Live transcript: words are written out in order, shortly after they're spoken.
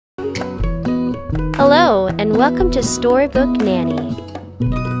Hello, and welcome to Storybook Nanny.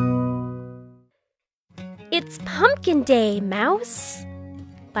 It's Pumpkin Day, Mouse!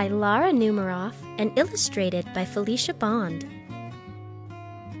 By Lara Numeroff and illustrated by Felicia Bond.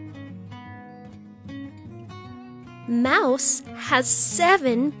 Mouse has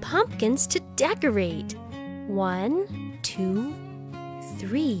 7 pumpkins to decorate. 1, 2,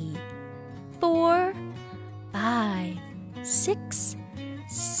 3, 4, 5, 6,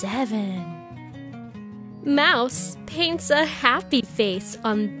 7. Mouse paints a happy face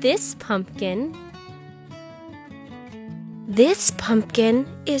on this pumpkin. This pumpkin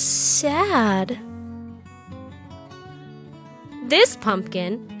is sad. This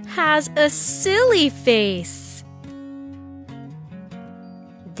pumpkin has a silly face.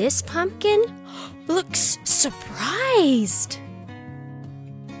 This pumpkin looks surprised.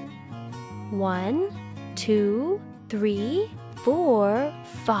 1, 2, 3, 4,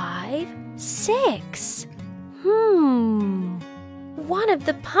 5, 6. One of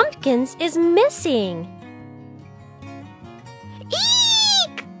the pumpkins is missing.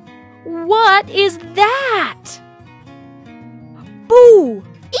 Eek! What is that? Boo!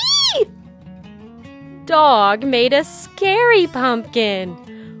 Eek! Dog made a scary pumpkin.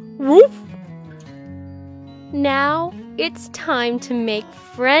 Woof! Now it's time to make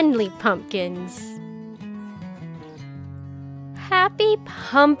friendly pumpkins. Happy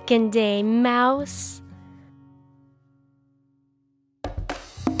Pumpkin Day, Mouse!